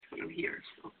years.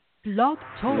 So. Blog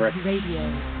Talk Radio.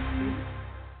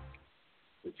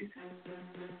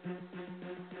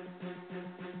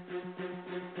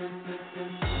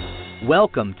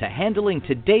 Welcome to Handling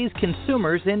Today's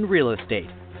Consumers in Real Estate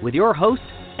with your host,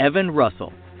 Evan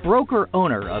Russell,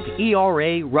 broker-owner of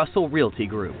ERA Russell Realty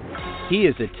Group. He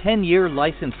is a 10-year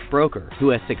licensed broker who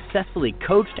has successfully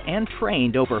coached and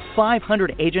trained over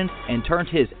 500 agents and turned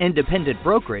his independent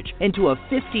brokerage into a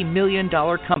 $50 million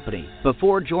company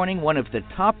before joining one of the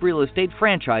top real estate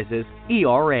franchises,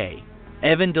 ERA.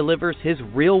 Evan delivers his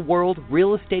real-world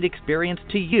real estate experience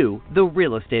to you, the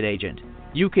real estate agent.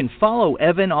 You can follow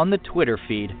Evan on the Twitter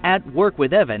feed at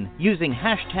WorkWithEvan using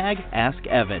hashtag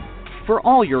AskEvan for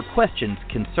all your questions,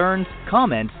 concerns,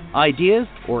 comments, ideas,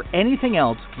 or anything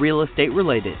else real estate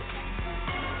related.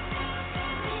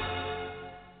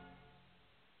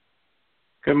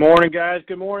 Good morning, guys.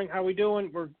 Good morning. How we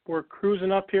doing? We're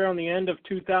cruising up here on the end of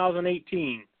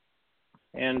 2018.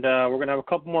 And we're going to have a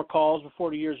couple more calls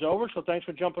before the year's over, so thanks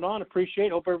for jumping on. Appreciate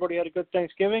it. Hope everybody had a good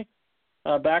Thanksgiving.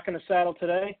 Back in the saddle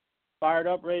today, fired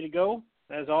up, ready to go,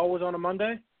 as always on a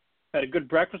Monday. Had a good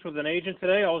breakfast with an agent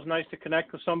today. Always nice to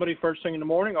connect with somebody first thing in the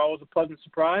morning. Always a pleasant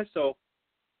surprise. So,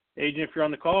 agent, if you're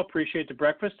on the call, appreciate the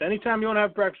breakfast. Anytime you want to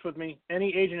have breakfast with me,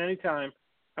 any agent, anytime,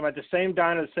 I'm at the same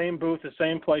diner, the same booth, the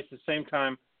same place, the same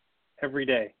time every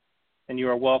day. And you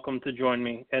are welcome to join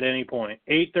me at any point.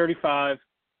 835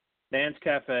 Dan's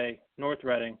Cafe, North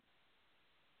Reading,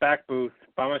 back booth,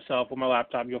 by myself with my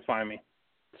laptop, you'll find me.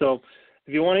 So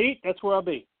if you want to eat, that's where I'll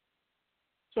be.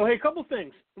 So, hey, a couple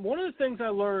things. One of the things I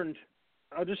learned,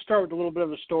 I'll just start with a little bit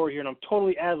of a story here, and I'm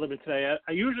totally ad-libbing today.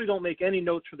 I usually don't make any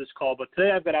notes for this call, but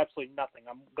today I've got absolutely nothing.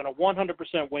 I'm going to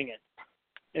 100% wing it.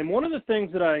 And one of the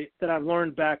things that I've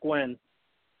learned back when,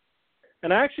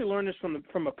 and I actually learned this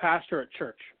from a pastor at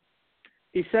church.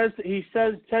 He said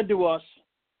to us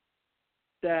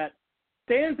that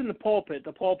stands in the pulpit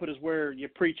is where you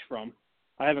preach from.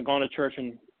 I haven't gone to church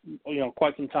in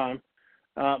quite some time.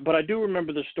 But I do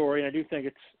remember the story, and I do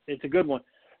think it's a good one.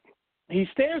 He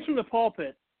stands from the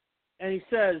pulpit, and he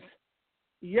says,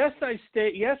 yes,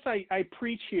 I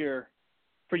preach here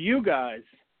for you guys,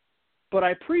 but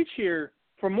I preach here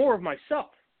for more of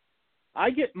myself. I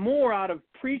get more out of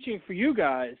preaching for you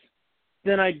guys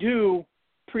than I do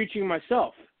preaching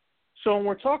myself. So when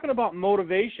we're talking about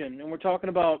motivation, and we're talking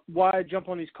about why I jump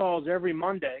on these calls every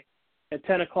Monday at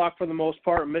 10 o'clock for the most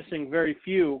part, missing very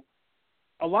few,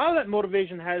 a lot of that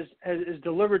motivation is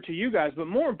delivered to you guys, but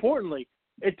more importantly,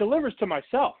 it delivers to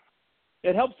myself.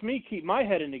 It helps me keep my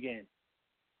head in the game,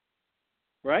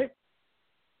 right?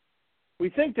 We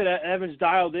think that Evan's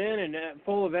dialed in and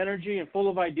full of energy and full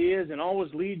of ideas and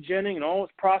always lead genning and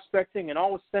always prospecting and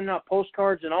always sending out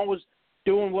postcards and always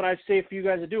doing what I say for you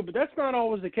guys to do, but that's not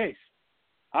always the case.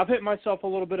 I've hit myself a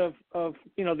little bit of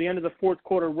the end of the fourth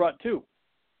quarter rut too.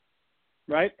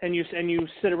 Right? And you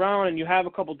sit around and you have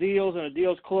a couple deals and the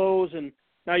deals close and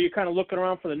now you're kind of looking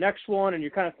around for the next one and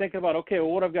you're kind of thinking about, okay,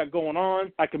 well, what I've got going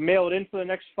on? I could mail it in for the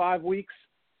next 5 weeks,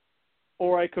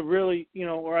 or I could really,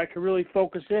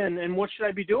 focus in, and what should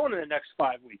I be doing in the next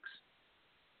 5 weeks?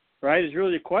 Right? Is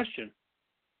really the question.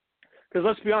 Because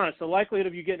let's be honest, the likelihood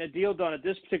of you getting a deal done at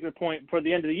this particular point for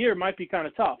the end of the year might be kind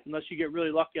of tough unless you get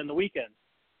really lucky on the weekend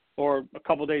or a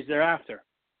couple days thereafter.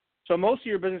 So most of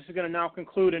your business is going to now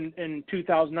conclude in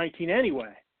 2019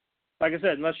 anyway. Like I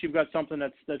said, unless you've got something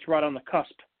that's right on the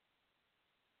cusp,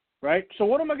 right? So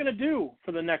what am I going to do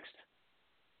for the next,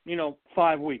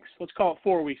 5 weeks? Let's call it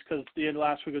 4 weeks because the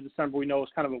last week of December we know is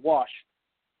kind of a wash.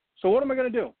 So what am I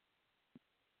going to do?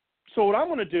 So what I'm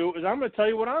going to do is I'm going to tell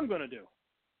you what I'm going to do.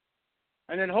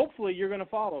 And then hopefully you're going to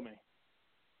follow me.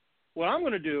 What I'm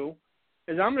going to do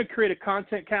is I'm going to create a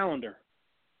content calendar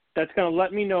that's going to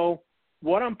let me know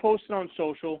what I'm posting on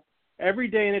social every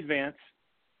day in advance.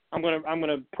 I'm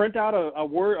gonna print out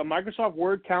a Microsoft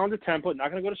Word calendar template.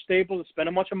 Not gonna go to Staples and spend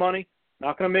a bunch of money.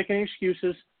 Not gonna make any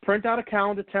excuses. Print out a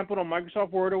calendar template on Microsoft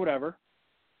Word or whatever.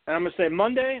 And I'm gonna say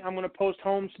Monday I'm gonna post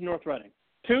homes to North Reading.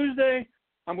 Tuesday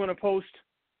I'm gonna post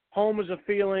home as a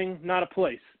feeling, not a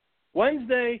place.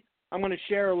 Wednesday I'm gonna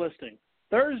share a listing.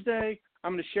 Thursday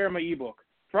I'm gonna share my ebook.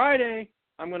 Friday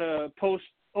I'm gonna post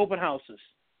open houses.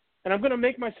 And I'm going to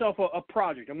make myself a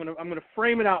project. I'm going to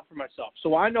frame it out for myself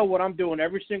so I know what I'm doing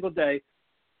every single day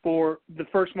for the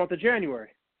first month of January,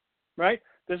 right?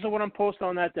 This is what I'm posting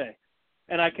on that day,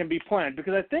 and I can be planned.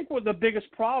 Because I think what the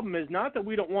biggest problem is not that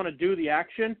we don't want to do the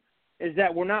action, is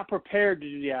that we're not prepared to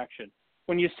do the action.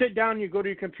 When you sit down and you go to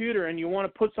your computer and you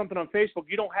want to put something on Facebook,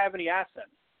 you don't have any assets.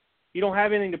 You don't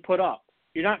have anything to put up.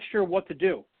 You're not sure what to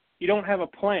do. You don't have a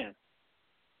plan.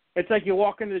 It's like you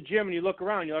walk into the gym and you look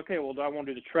around. You're like, okay, well, do I want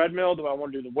to do the treadmill? Do I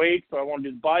want to do the weights? Do I want to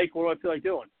do the bike? What do I feel like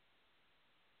doing?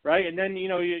 Right? And then,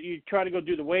 you try to go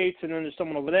do the weights, and then there's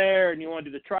someone over there, and you want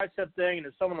to do the tricep thing, and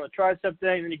there's someone on the tricep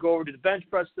thing, and then you go over to the bench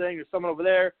press thing, there's someone over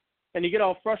there, and you get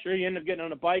all frustrated. You end up getting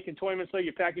on a bike, and 20 minutes later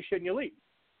you pack your shit and you leave.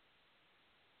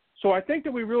 So I think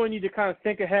that we really need to kind of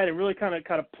think ahead and really kind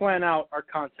of plan out our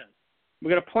content. We're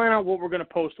going to plan out what we're going to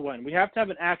post when. We have to have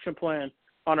an action plan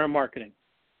on our marketing.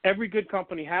 Every good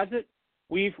company has it.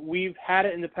 We've had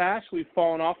it in the past. We've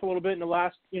fallen off a little bit in the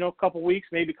last, couple weeks,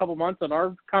 maybe a couple months on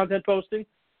our content posting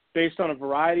based on a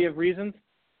variety of reasons.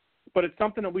 But it's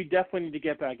something that we definitely need to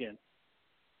get back in.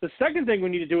 The second thing we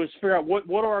need to do is figure out what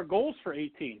are our goals for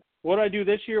 2018. What do I do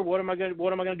this year? What am I going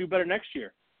to do better next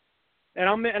year? And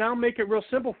I'll make it real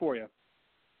simple for you.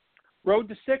 Road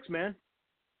to 6, man.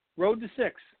 Road to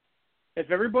 6. If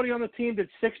everybody on the team did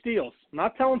 6 deals, I'm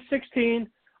not telling 16.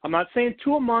 I'm not saying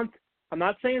 2 a month. I'm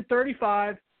not saying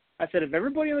 35. I said if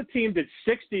everybody on the team did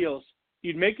 6 deals,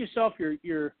 you'd make yourself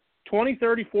your 20,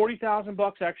 30, 40,000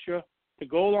 bucks extra to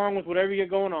go along with whatever you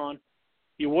got going on.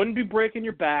 You wouldn't be breaking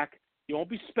your back. You won't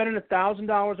be spending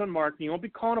 $1,000 on marketing. You won't be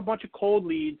calling a bunch of cold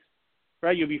leads,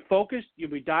 right? You'll be focused.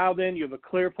 You'll be dialed in. You have a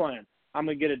clear plan. I'm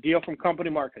going to get a deal from company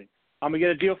marketing. I'm going to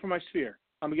get a deal from my sphere.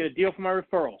 I'm going to get a deal from my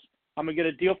referrals. I'm going to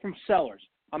get a deal from sellers.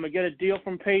 I'm going to get a deal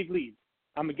from paid leads.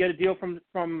 I'm going to get a deal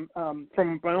from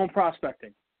my own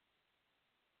prospecting.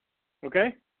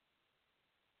 Okay?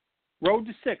 Road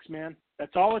to 6, man.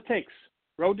 That's all it takes.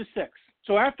 Road to 6.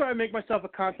 So after I make myself a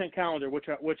content calendar, which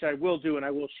I will do and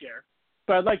I will share,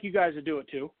 but I'd like you guys to do it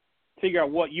too, figure out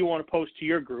what you want to post to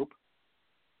your group,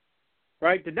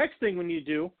 right? The next thing we need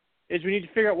to do is we need to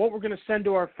figure out what we're going to send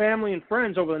to our family and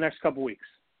friends over the next couple weeks.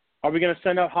 Are we going to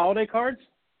send out holiday cards?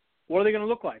 What are they going to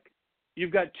look like?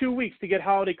 You've got 2 weeks to get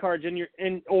holiday cards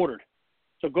ordered.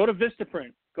 So go to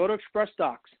Vistaprint, go to Express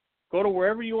Docs, go to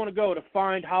wherever you want to go to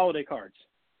find holiday cards.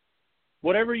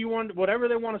 Whatever they want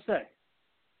to say.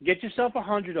 Get yourself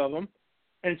 100 of them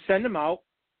and send them out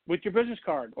with your business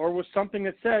card or with something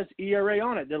that says ERA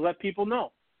on it to let people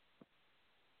know.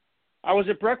 I was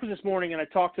at breakfast this morning and I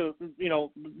talked to,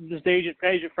 this agent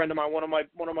friend of mine, one of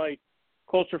my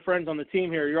closer friends on the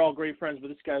team here. You're all great friends, but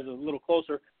this guy's a little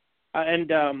closer. I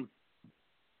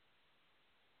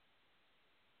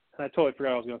totally forgot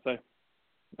what I was going to say.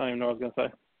 I don't even know what I was going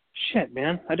to say. Shit,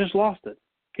 man. I just lost it.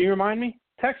 Can you remind me?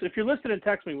 Text. If you're listening,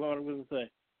 text me what I was going to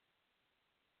say.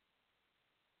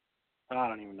 I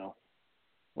don't even know.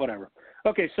 Whatever.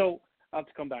 Okay, so I'll have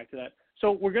to come back to that.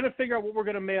 So we're going to figure out what we're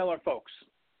going to mail our folks,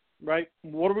 right?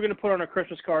 What are we going to put on our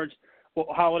Christmas cards,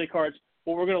 holiday cards,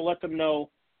 what we're going to let them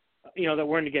know, that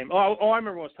we're in the game. I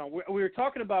remember what I was telling. We were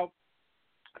talking about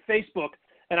Facebook,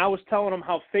 and I was telling them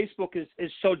how Facebook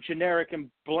is so generic and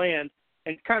bland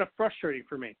and kind of frustrating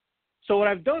for me. So what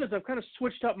I've done is I've kind of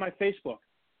switched up my Facebook.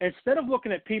 Instead of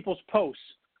looking at people's posts,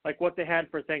 like what they had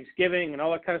for Thanksgiving and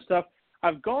all that kind of stuff,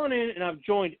 I've gone in and I've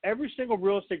joined every single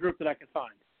real estate group that I can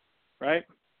find, right?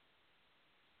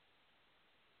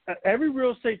 Every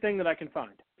real estate thing that I can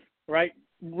find, right?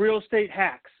 Real estate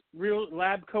hacks, real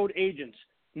lab code agents,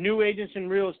 new agents in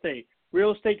real estate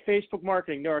Facebook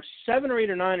marketing. There are 7 or 8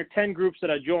 or 9 or 10 groups that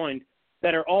I joined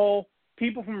that are all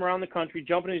people from around the country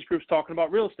jumping in these groups talking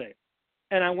about real estate.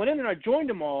 And I went in and I joined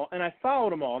them all and I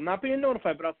followed them all. I'm not being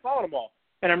notified, but I followed them all.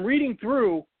 And I'm reading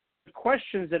through the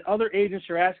questions that other agents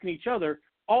are asking each other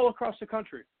all across the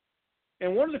country.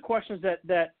 And one of the questions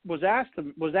that was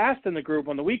asked in the group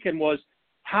on the weekend was,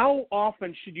 how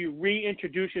often should you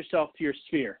reintroduce yourself to your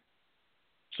sphere?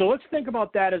 So let's think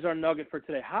about that as our nugget for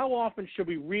today. How often should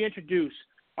we reintroduce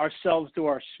ourselves to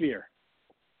our sphere?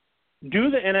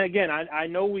 And again, I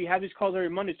know we have these calls every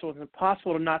Monday, so it's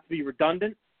impossible not to be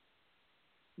redundant.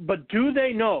 But do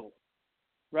they know,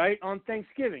 right, on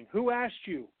Thanksgiving, who asked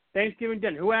you? Thanksgiving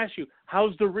dinner, who asked you,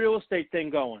 how's the real estate thing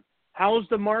going? How's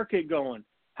the market going?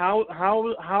 How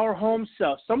are homes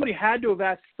sell? Somebody had to have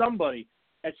asked somebody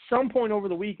at some point over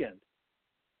the weekend,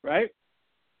 right?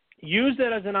 Use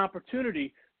that as an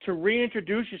opportunity to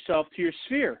reintroduce yourself to your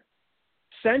sphere.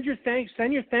 Send your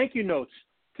thank you notes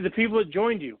to the people that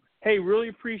joined you. Hey, really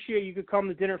appreciate you could come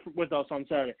to dinner with us on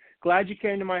Saturday. Glad you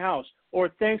came to my house. Or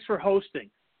thanks for hosting,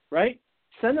 right?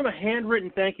 Send them a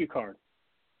handwritten thank you card.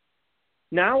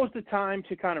 Now is the time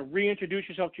to kind of reintroduce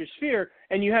yourself to your sphere,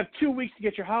 and you have 2 weeks to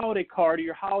get your holiday card or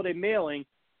your holiday mailing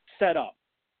set up,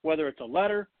 whether it's a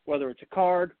letter, whether it's a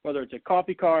card, whether it's a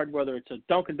coffee card, whether it's a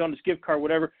Dunkin' Donuts gift card,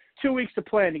 whatever. 2 weeks to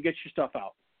plan to get your stuff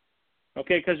out,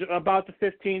 okay? Because about the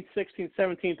 15th, 16th,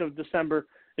 17th of December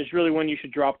is really when you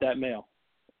should drop that mail.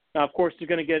 Now, of course, it's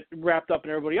going to get wrapped up in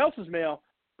everybody else's mail,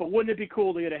 but wouldn't it be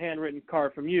cool to get a handwritten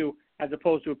card from you as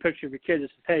opposed to a picture of your kid that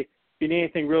says, hey, if you need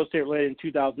anything real estate related in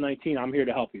 2019, I'm here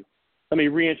to help you. Let me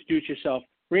reintroduce yourself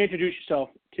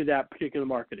to that particular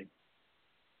marketing,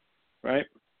 right?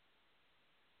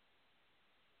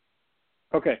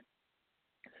 Okay.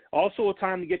 Also a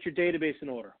time to get your database in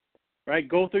order, right?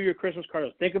 Go through your Christmas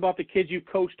cards. Think about the kids you've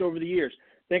coached over the years.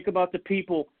 Think about the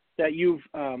people that you've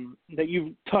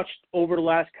touched over the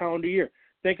last calendar year.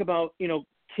 Think about,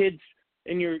 kids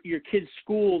in your kids'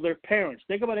 school, their parents.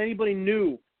 Think about anybody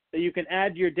new that you can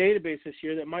add to your database this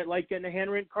year that might like getting a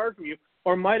handwritten card from you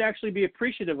or might actually be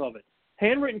appreciative of it.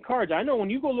 Handwritten cards. I know when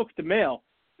you go look at the mail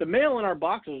in our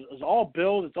boxes is all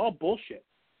billed. It's all bullshit.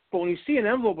 But when you see an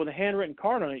envelope with a handwritten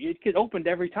card on it, it gets opened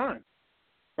every time,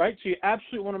 right? So you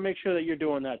absolutely want to make sure that you're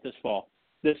doing that this fall,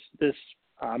 this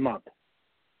month.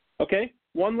 Okay?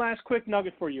 One last quick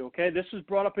nugget for you, okay? This is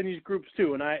brought up in these groups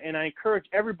too, and I encourage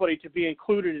everybody to be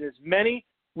included in as many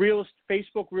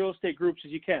Facebook real estate groups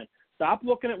as you can. Stop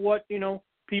looking at what,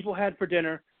 people had for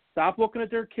dinner. Stop looking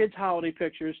at their kids' holiday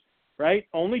pictures, right?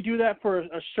 Only do that for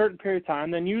a certain period of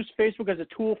time. Then use Facebook as a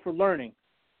tool for learning.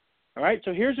 All right,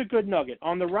 so here's a good nugget.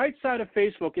 On the right side of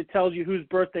Facebook, it tells you whose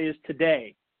birthday is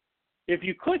today. If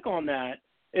you click on that,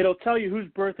 it'll tell you whose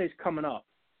birthday's coming up.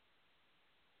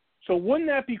 So wouldn't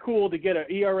that be cool to get an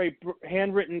ERA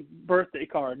handwritten birthday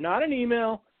card? Not an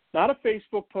email, not a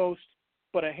Facebook post,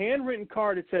 but a handwritten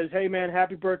card that says, hey, man,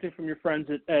 happy birthday from your friends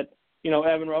at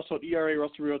Evan Russell at ERA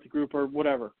Russell Realty Group or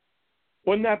whatever.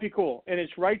 Wouldn't that be cool? And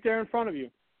it's right there in front of you.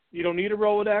 You don't need a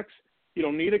Rolodex. You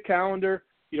don't need a calendar.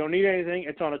 You don't need anything.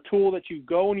 It's on a tool that you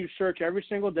go and you search every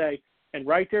single day, and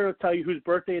right there it'll tell you whose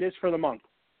birthday it is for the month.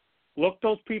 Look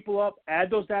those people up. Add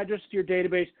those addresses to your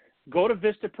database. Go to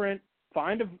Vistaprint.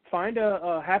 Find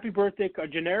a happy birthday, a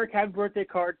generic happy birthday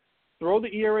card. Throw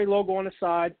the ERA logo on the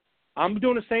side. I'm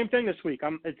doing the same thing this week.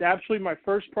 It's absolutely my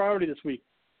first priority this week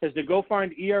is to go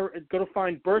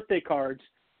find birthday cards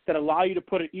that allow you to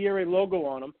put an ERA logo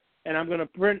on them, and I'm going to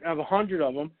print 100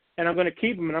 of them, and I'm going to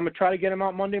keep them, and I'm going to try to get them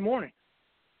out Monday morning.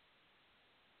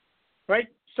 Right?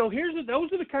 So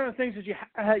those are the kind of things that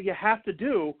you have to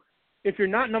do if you're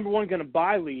not, number one, going to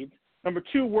buy leads. Number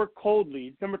two, work cold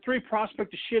leads. Number three,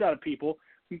 prospect the shit out of people.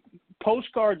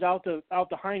 Postcards out to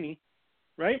Heine,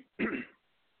 right?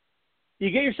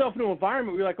 You get yourself into an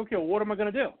environment where you're like, okay, well, what am I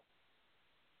going to do?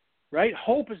 Right?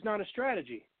 Hope is not a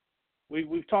strategy.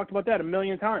 We've talked about that a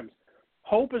million times.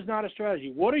 Hope is not a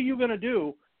strategy. What are you going to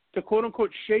do to, quote,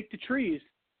 unquote, shake the trees,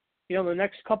 the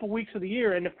next couple weeks of the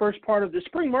year and the first part of the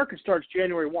spring market starts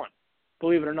January 1,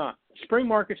 believe it or not. Spring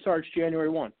market starts January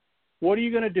 1. What are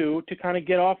you going to do to kind of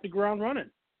get off the ground running?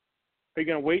 Are you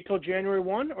going to wait till January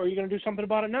 1 or are you going to do something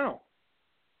about it now?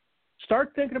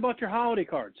 Start thinking about your holiday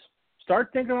cards. Start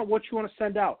thinking about what you want to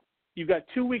send out. You've got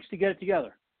 2 weeks to get it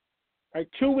together. Right?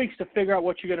 2 weeks to figure out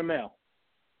what you're going to mail.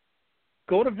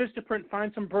 Go to Vistaprint,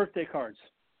 find some birthday cards.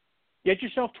 Get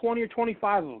yourself 20 or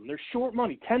 25 of them. They're short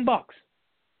money, $10.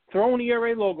 Throw an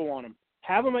ERA logo on them.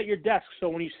 Have them at your desk so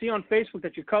when you see on Facebook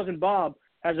that your cousin Bob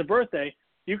has a birthday,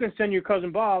 you can send your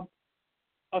cousin Bob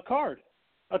a card,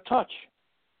 a touch.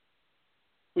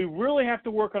 We really have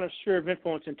to work on a sphere of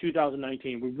influence in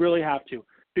 2019. We really have to.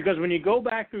 Because when you go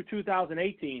back through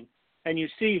 2018 and you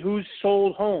see who's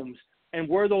sold homes and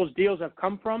where those deals have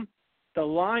come from, the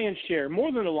lion's share,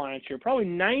 more than the lion's share, probably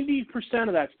 90%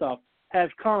 of that stuff has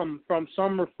come from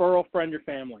some referral friend or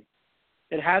family.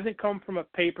 It hasn't come from a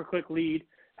pay-per-click lead,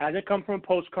 hasn't come from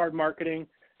postcard marketing,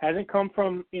 hasn't come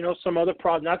from, some other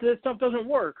product. Not that this stuff doesn't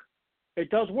work. It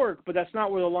does work, but that's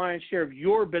not where the lion's share of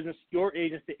your business, your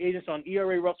agents, the agents on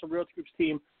ERA Russell Realty Group's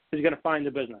team is going to find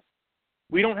the business.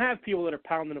 We don't have people that are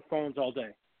pounding the phones all day.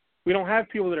 We don't have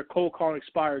people that are cold calling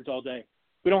expireds all day.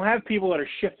 We don't have people that are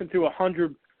shifting through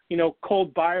 100,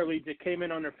 cold buyer leads that came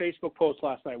in on their Facebook post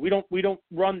last night. We don't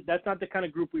run. That's not the kind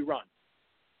of group we run.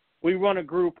 We run a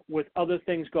group with other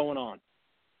things going on,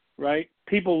 right?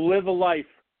 People live a life,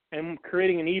 and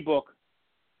creating an ebook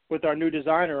with our new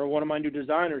designer or one of my new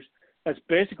designers that's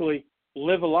basically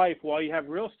live a life while you have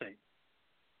real estate.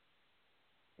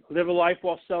 Live a life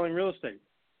while selling real estate.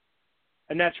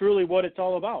 And that's really what it's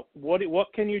all about.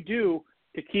 What can you do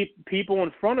to keep people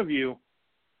in front of you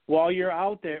while you're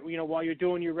out there, while you're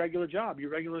doing your regular job, your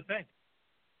regular thing,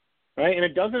 right? And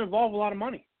it doesn't involve a lot of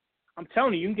money. I'm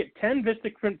telling you can get 10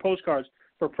 Vistaprint postcards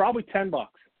for probably $10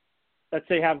 that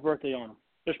say have birthday on them.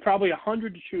 There's probably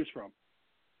 100 to choose from,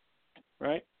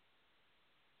 right?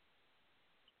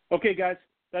 Okay, guys,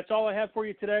 that's all I have for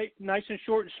you today. Nice and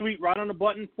short and sweet, right on the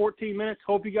button, 14 minutes.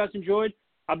 Hope you guys enjoyed.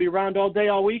 I'll be around all day,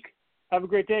 all week. Have a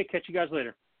great day. Catch you guys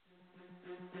later.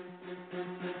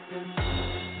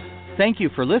 Thank you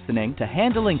for listening to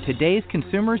Handling Today's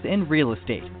Consumers in Real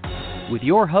Estate with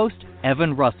your host,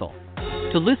 Evan Russell.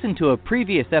 To listen to a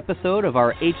previous episode of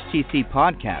our HTC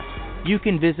podcast, you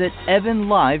can visit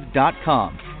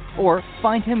evanlive.com or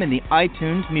find him in the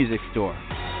iTunes Music Store.